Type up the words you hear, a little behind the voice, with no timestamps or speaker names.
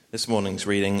This morning's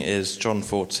reading is John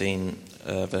 14,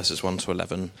 verses 1 to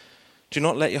 11. Do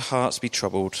not let your hearts be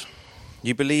troubled.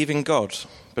 You believe in God,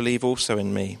 believe also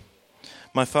in me.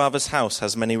 My Father's house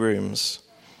has many rooms.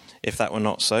 If that were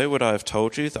not so, would I have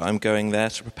told you that I am going there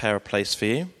to prepare a place for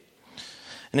you?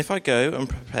 And if I go and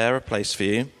prepare a place for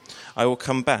you, I will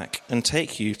come back and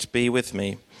take you to be with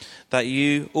me, that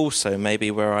you also may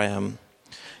be where I am.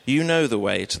 You know the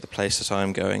way to the place that I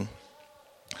am going.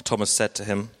 Thomas said to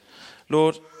him,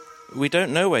 Lord, we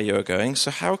don't know where you are going,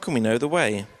 so how can we know the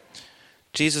way?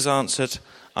 Jesus answered,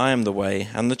 I am the way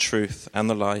and the truth and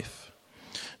the life.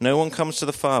 No one comes to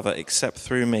the Father except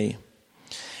through me.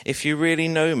 If you really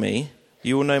know me,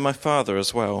 you will know my Father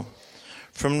as well.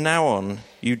 From now on,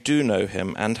 you do know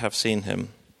him and have seen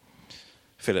him.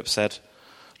 Philip said,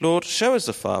 Lord, show us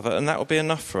the Father, and that will be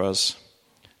enough for us.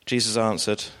 Jesus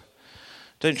answered,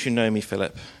 Don't you know me,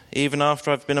 Philip, even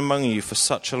after I've been among you for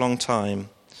such a long time?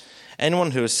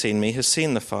 Anyone who has seen me has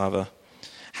seen the Father.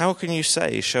 How can you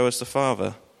say, show us the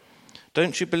Father?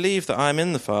 Don't you believe that I am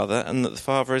in the Father and that the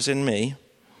Father is in me?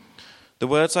 The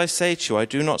words I say to you, I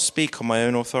do not speak on my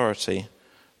own authority.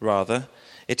 Rather,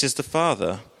 it is the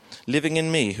Father living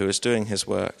in me who is doing his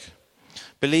work.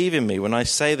 Believe in me when I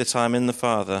say that I am in the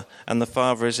Father and the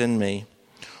Father is in me,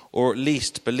 or at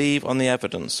least believe on the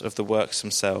evidence of the works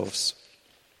themselves.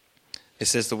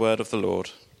 This is the word of the Lord.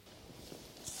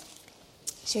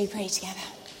 Shall we pray together?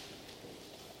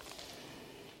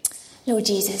 Lord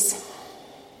Jesus,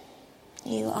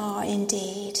 you are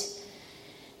indeed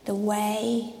the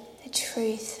way, the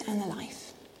truth and the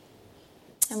life.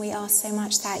 And we ask so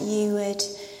much that you would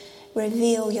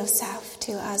reveal yourself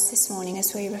to us this morning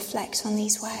as we reflect on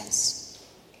these words.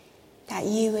 That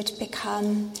you would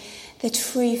become the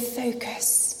true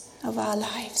focus of our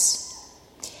lives.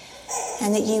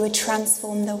 And that you would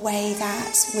transform the way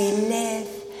that we live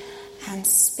and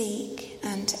speak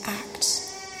and act.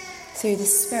 Through the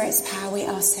Spirit's power we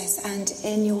ask this, and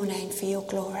in your name for your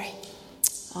glory.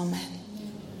 Amen.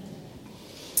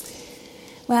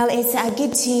 Well, it's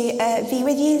good to be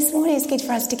with you this morning. It's good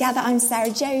for us to gather. I'm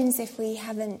Sarah Jones, if we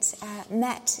haven't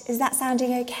met. Is that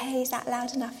sounding okay? Is that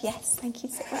loud enough? Yes, thank you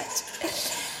so much.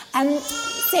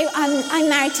 I'm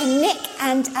married to Nick,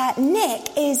 and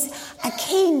Nick is a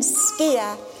keen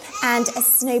skier and a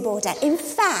snowboarder. In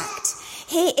fact,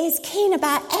 he is keen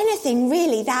about anything,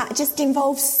 really, that just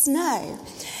involves snow.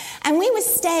 And we were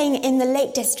staying in the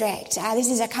Lake District. This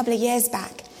is a couple of years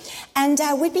back. And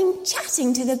we'd been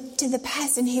chatting to the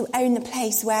person who owned the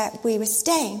place where we were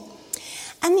staying.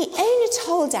 And the owner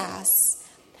told us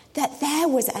that there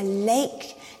was a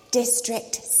Lake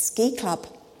District ski club.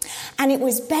 And it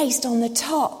was based on the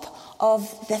top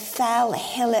of the fell,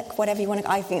 hillock, whatever you want to...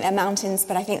 I think they're mountains,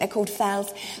 but I think they're called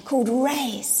fells, called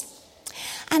Rays.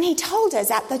 And he told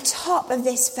us at the top of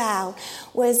this fell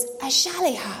was a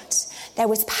chalet hut. There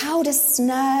was powder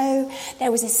snow,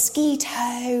 there was a ski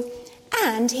tow,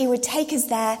 and he would take us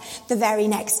there the very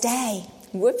next day.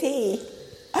 Whoopee.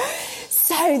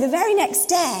 So the very next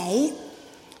day,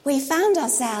 we found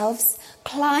ourselves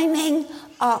climbing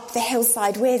up the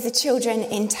hillside with the children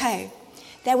in tow.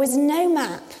 There was no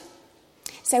map.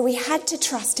 So we had to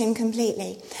trust him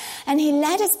completely. And he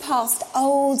led us past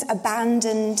old,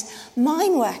 abandoned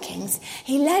mine workings.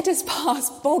 He led us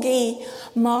past boggy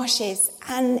marshes.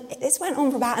 And this went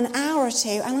on for about an hour or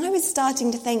two. And I was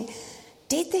starting to think,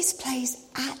 did this place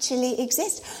actually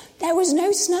exist? There was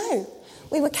no snow.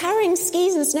 We were carrying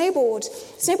skis and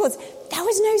snowboards. There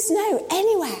was no snow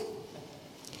anywhere.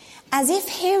 As if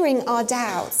hearing our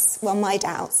doubts, well, my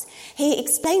doubts, he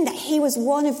explained that he was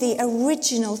one of the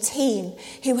original team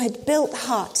who had built the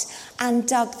hut and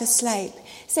dug the slope.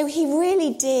 So he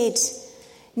really did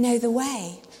know the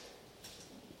way.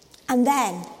 And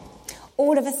then,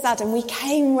 all of a sudden, we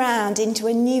came round into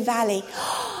a new valley.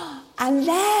 And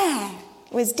there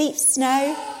was deep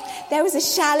snow. There was a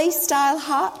chalet-style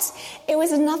hut. It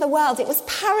was another world. It was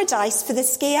paradise for the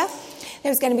skier.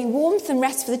 There was going to be warmth and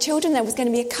rest for the children. There was going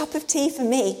to be a cup of tea for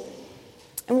me.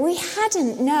 And we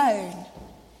hadn't known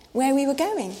where we were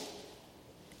going.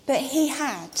 But he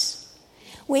had.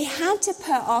 We had to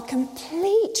put our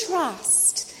complete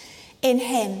trust in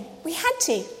him. We had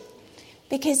to.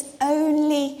 Because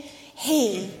only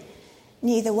he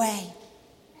knew the way.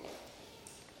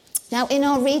 Now, in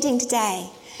our reading today,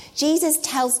 Jesus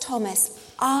tells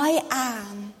Thomas, I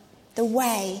am the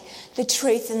way, the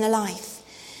truth, and the life.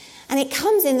 And it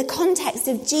comes in the context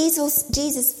of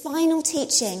Jesus' final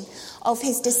teaching of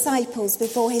his disciples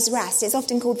before his rest. It's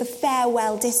often called the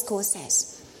farewell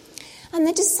discourses. And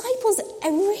the disciples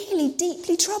are really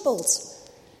deeply troubled.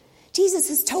 Jesus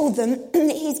has told them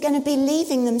that he's going to be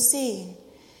leaving them soon.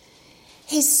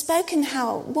 He's spoken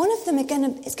how one of them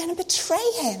is going to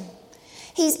betray him.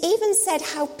 He's even said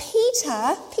how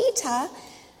Peter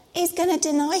is going to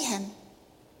deny him.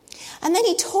 And then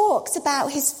he talks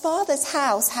about his Father's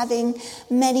house having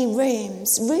many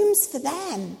rooms for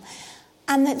them,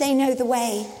 and that they know the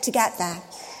way to get there.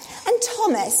 And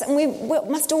Thomas, and we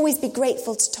must always be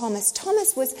grateful to Thomas.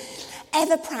 Thomas was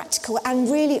ever practical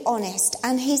and really honest.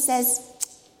 And he says,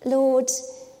 Lord,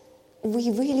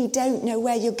 we really don't know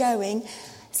where you're going,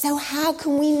 so how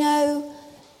can we know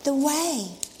the way?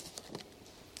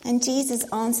 And Jesus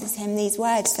answers him these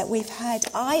words that we've heard.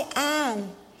 I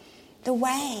am the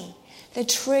way, the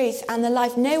truth, and the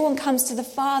life. No one comes to the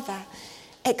Father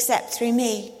except through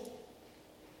me.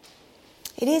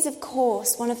 It is, of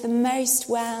course, one of the most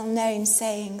well-known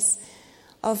sayings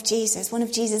of Jesus, one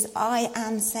of Jesus' I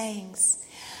am sayings.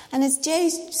 And as Joe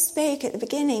spoke at the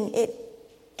beginning, it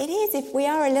is, if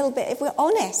we're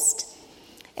honest,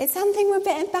 it's something we're a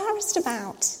bit embarrassed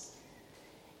about.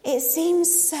 It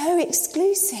seems so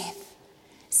exclusive,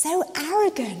 so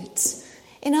arrogant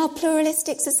in our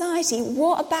pluralistic society.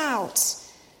 What about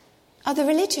other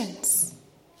religions?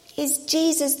 Is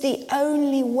Jesus the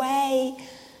only way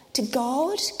to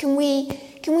God? Can we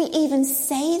even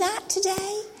say that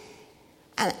today?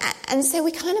 And so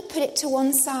we kind of put it to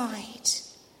one side.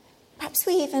 Perhaps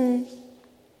we even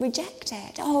reject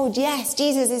it. Oh, yes,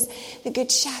 Jesus is the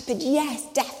good shepherd. Yes,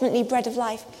 definitely bread of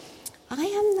life. I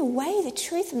am the way, the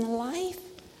truth, and the life.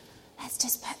 Let's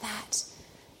just put that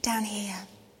down here.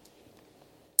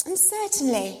 And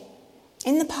certainly,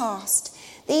 in the past,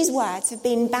 these words have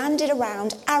been bandied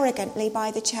around arrogantly by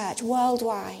the church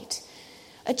worldwide.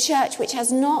 A church which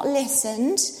has not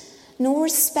listened nor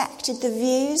respected the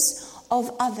views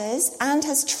of others and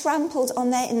has trampled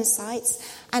on their insights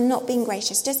and not been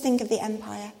gracious. Just think of the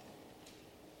empire.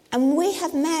 And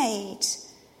the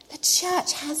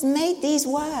church has made these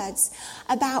words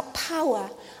about power,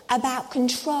 about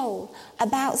control,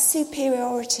 about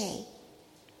superiority,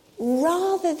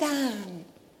 rather than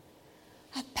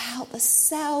about the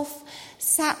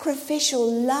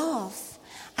self-sacrificial love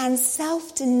and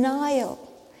self-denial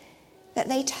that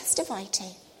they testify to.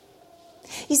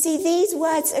 You see, these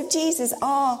words of Jesus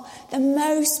are the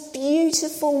most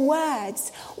beautiful words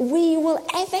we will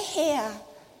ever hear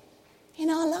in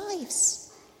our lives.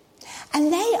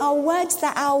 And they are words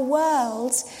that our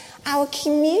world, our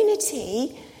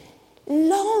community,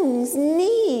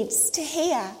 needs to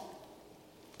hear.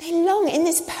 They long in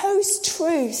this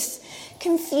post-truth,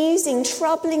 confusing,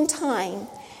 troubling time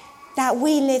that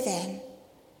we live in.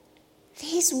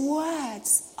 These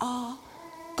words are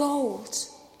gold,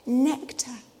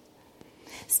 nectar.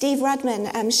 Steve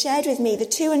Rudman shared with me the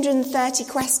 230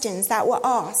 questions that were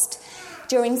asked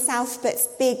during Southput's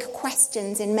Big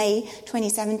Questions in May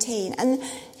 2017. And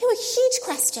they were huge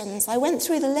questions. I went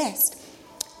through the list.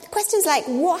 Questions like,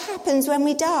 what happens when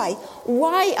we die?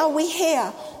 Why are we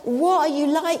here? What are you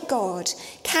like, God?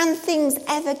 Can things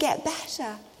ever get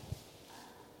better?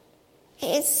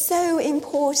 It is so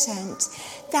important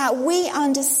that we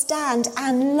understand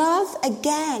and love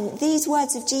again these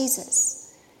words of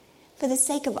Jesus for the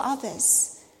sake of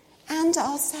others and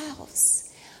ourselves.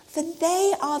 For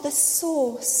they are the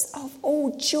source of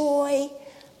all joy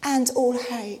and all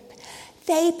hope.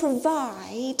 They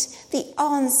provide the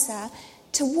answer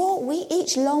to what we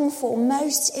each long for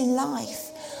most in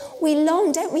life. We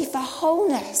long, don't we, for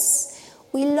wholeness.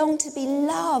 We long to be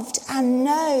loved and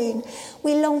known.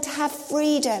 We long to have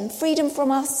freedom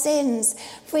from our sins,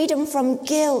 freedom from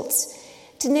guilt,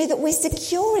 to know that we're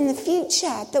secure in the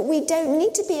future, that we don't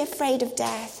need to be afraid of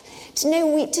death, to know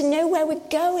where we're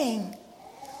going,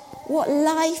 what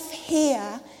life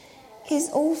here is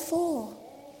all for.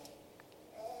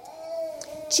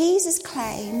 Jesus'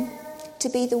 claim to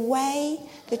be the way,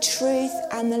 the truth,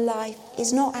 and the life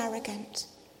is not arrogant.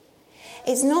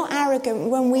 It's not arrogant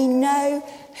when we know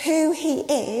who he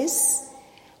is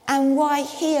and why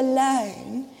he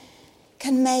alone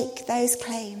can make those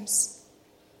claims.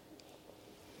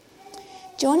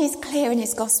 John is clear in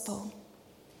his gospel.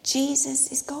 Jesus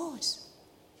is God,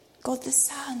 God the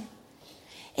Son.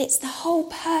 It's the whole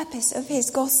purpose of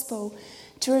his gospel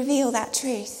to reveal that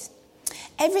truth.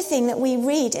 Everything that we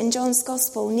read in John's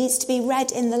gospel needs to be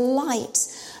read in the light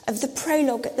of the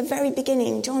prologue at the very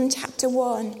beginning, John chapter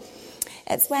 1.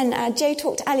 It's when Joe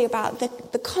talked earlier about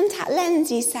the contact lens,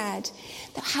 he said,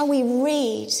 that how we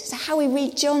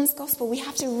read John's gospel, we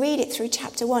have to read it through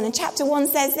chapter 1. And chapter 1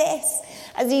 says this,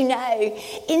 as you know,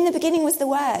 in the beginning was the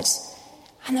Word,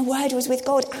 and the Word was with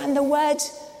God, and the Word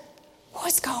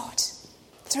was God.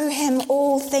 Through him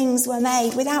all things were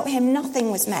made. Without him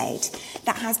nothing was made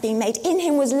that has been made. In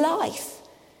him was life,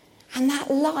 And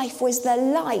that life was the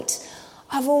light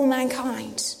of all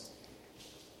mankind.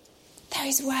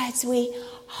 Those words we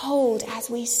hold as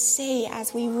we see,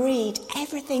 as we read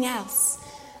everything else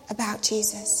about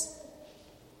Jesus.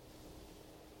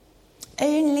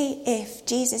 Only if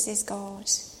Jesus is God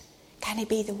can he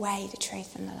be the way, the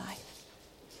truth, and the life.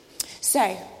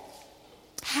 So,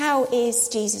 how is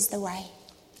Jesus the way?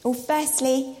 Well,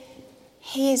 firstly,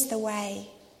 he is the way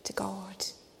to God.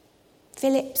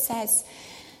 Philip says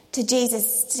to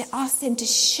Jesus to ask him to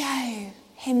show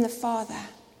him the Father.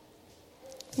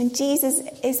 And Jesus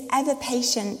is ever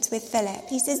patient with Philip.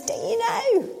 He says, "Do you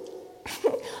know?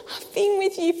 I've been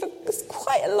with you for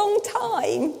quite a long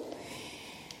time.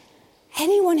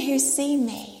 Anyone who's seen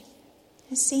me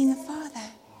has seen the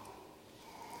Father."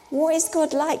 What is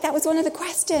God like? That was one of the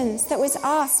questions that was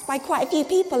asked by quite a few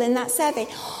people in that survey.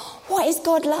 What is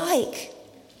God like?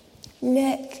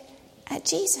 Look at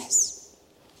Jesus.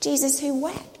 Jesus who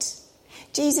wept.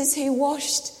 Jesus who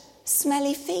washed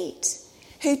smelly feet.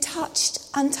 Who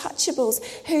touched untouchables.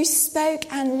 Who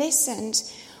spoke and listened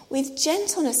with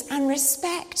gentleness and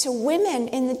respect to women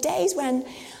in the days when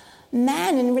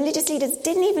men and religious leaders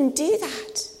didn't even do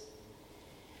that.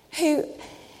 Who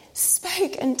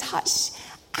spoke and touched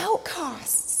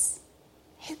outcasts.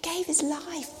 Who gave his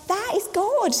life. That is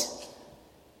God.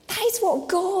 That is what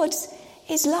God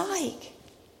is like.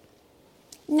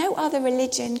 No other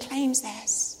religion claims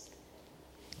this.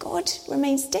 God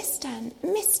remains distant,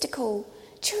 mystical,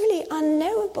 truly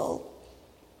unknowable.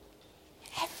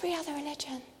 Every other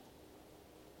religion.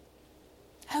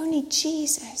 Only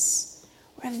Jesus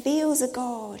reveals a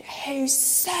God who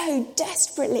so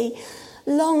desperately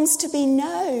longs to be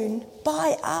known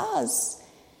by us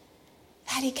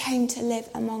that he came to live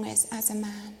among us as a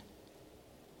man.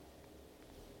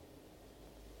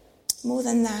 More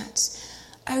than that,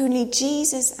 only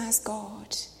Jesus as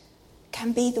God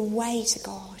can be the way to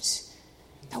God,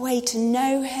 the way to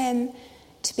know him,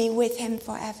 to be with him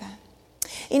forever.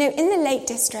 You know, in the Lake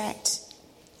District,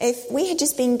 if we had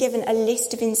just been given a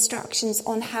list of instructions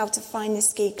on how to find the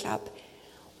ski club,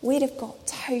 we'd have got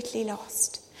totally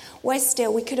lost. Worse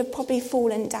still, we could have probably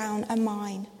fallen down a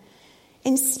mine.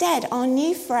 Instead, our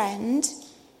new friend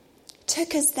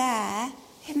took us there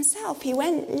himself. He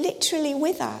went literally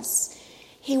with us.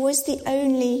 He was the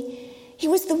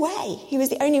way. He was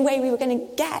the only way we were going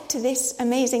to get to this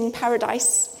amazing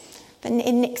paradise,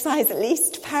 in Nick's eyes at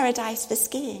least, paradise for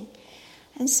skiing.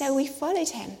 And so we followed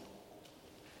him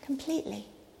completely.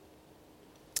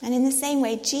 And in the same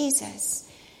way, Jesus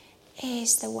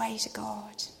is the way to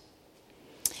God.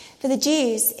 For the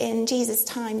Jews in Jesus'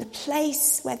 time, the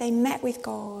place where they met with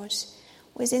God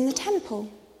was in the temple.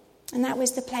 And that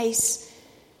was the place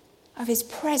of his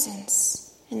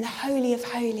presence in the Holy of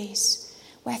Holies,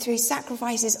 where through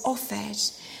sacrifices offered,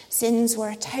 sins were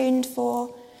atoned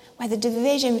for, where the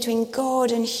division between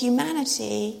God and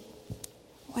humanity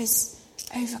was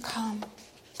overcome.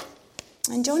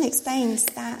 And John explains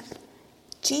that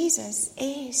Jesus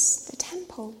is the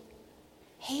temple.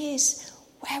 He is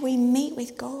where we meet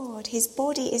with God. His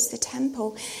body is the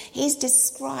temple. He's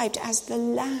described as the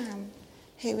Lamb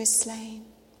who was slain.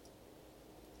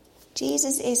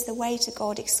 Jesus is the way to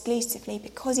God exclusively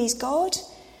because he's God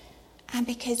and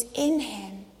because in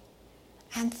him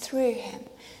and through him,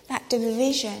 that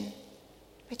division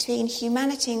between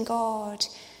humanity and God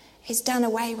is done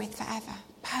away with forever,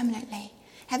 permanently.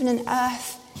 Heaven and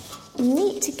earth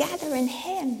meet together in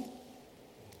him.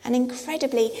 And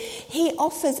incredibly, he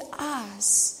offers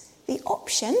us the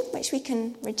option, which we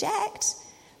can reject,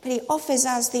 but he offers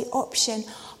us the option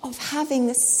of having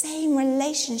the same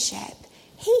relationship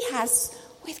he has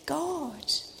with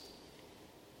God.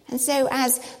 And so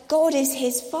as God is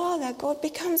his Father, God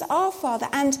becomes our Father.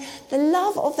 And the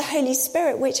love of the Holy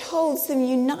Spirit, which holds them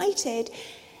united,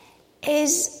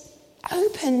 is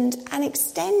opened and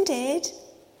extended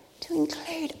to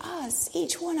include us,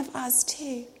 each one of us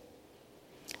too.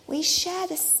 We share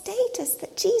the status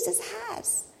that Jesus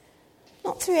has.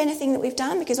 Not through anything that we've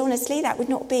done, because honestly that would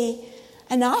not be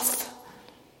enough,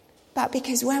 but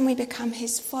because when we become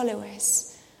his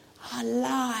followers, our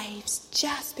lives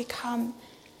just become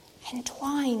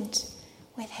entwined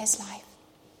with his life.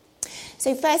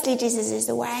 So firstly, Jesus is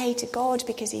the way to God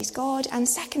because he's God. And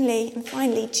secondly, and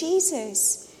finally,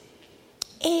 Jesus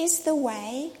is the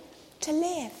way to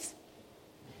live.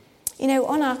 You know,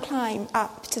 on our climb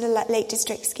up to the Lake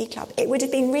District Ski Club, it would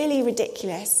have been really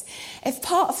ridiculous if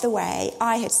part of the way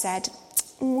I had said,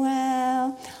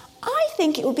 well, I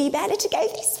think it would be better to go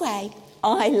this way.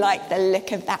 I like the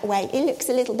look of that way. It looks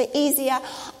a little bit easier.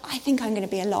 I think I'm going to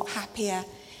be a lot happier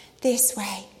this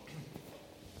way.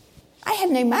 I had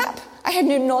no map. I had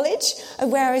no knowledge of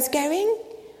where I was going.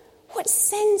 What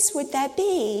sense would there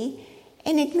be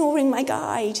in ignoring my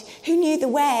guide who knew the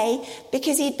way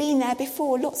because he'd been there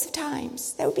before lots of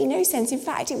times? There would be no sense. In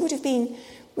fact, it would have been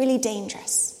really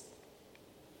dangerous.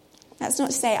 That's not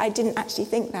to say I didn't actually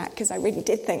think that, because I really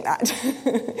did think that.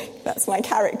 That's my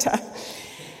character.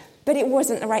 But it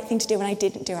wasn't the right thing to do, and I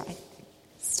didn't do it. I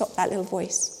stopped that little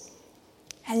voice.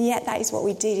 And yet that is what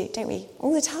we do, don't we?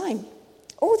 All the time.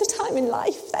 All the time in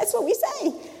life. That's what we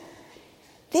say.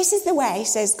 This is the way,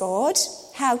 says God,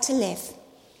 how to live.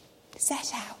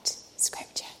 Set out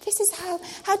Scripture. This is how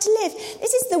to live.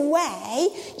 This is the way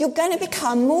you're going to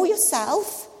become more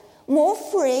yourself, more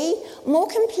free, more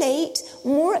complete,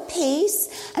 more at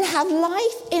peace, and have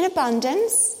life in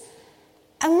abundance.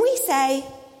 And we say,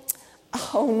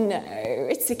 oh no,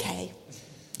 it's okay.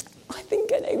 I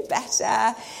think I know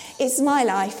better. It's my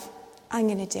life. I'm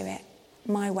going to do it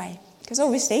my way. Because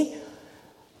obviously,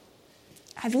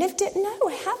 I've lived it. No,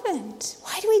 I haven't.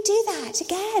 Why do we do that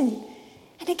again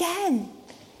and again?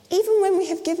 Even when we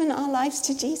have given our lives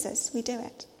to Jesus, we do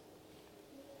it.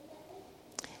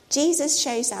 Jesus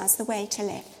shows us the way to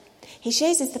live. He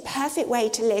shows us the perfect way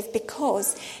to live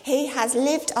because he has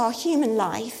lived our human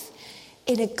life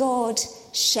in a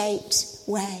God-shaped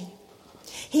way.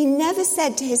 He never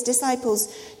said to his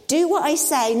disciples, do what I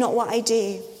say, not what I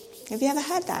do. Have you ever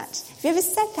heard that? Have you ever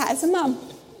said that as a mum?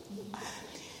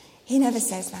 He never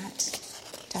says that,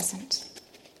 doesn't.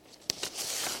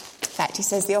 In fact, he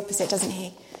says the opposite, doesn't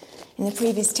he? In the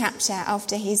previous chapter,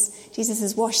 after Jesus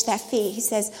has washed their feet, he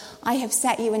says, I have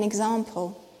set you an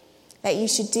example that you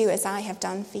should do as I have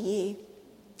done for you.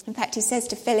 In fact, he says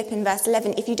to Philip in verse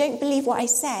 11, if you don't believe what I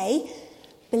say,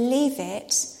 believe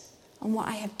it on what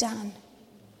I have done.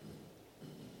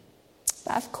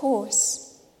 But of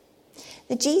course,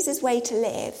 the Jesus way to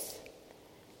live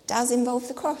does involve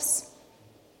the cross.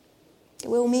 It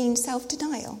will mean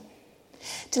self-denial.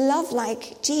 To love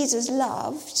like Jesus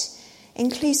loved,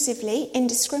 inclusively,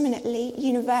 indiscriminately,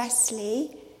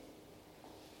 universally,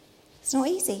 it's not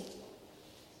easy.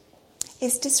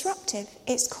 It's disruptive,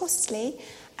 it's costly,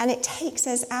 and it takes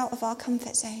us out of our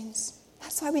comfort zones.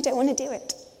 That's why we don't want to do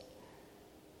it.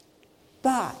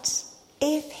 But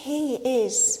if he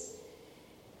is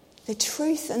the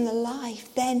truth and the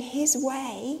life, then his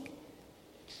way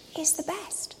is the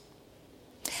best.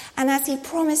 And as he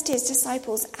promised his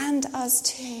disciples and us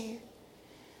too,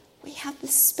 we have the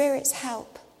Spirit's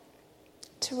help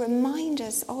to remind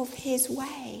us of his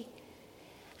way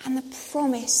and the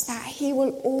promise that he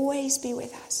will always be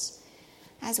with us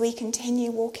as we continue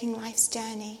walking life's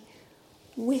journey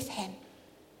with him,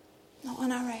 not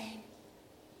on our own,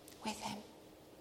 with him.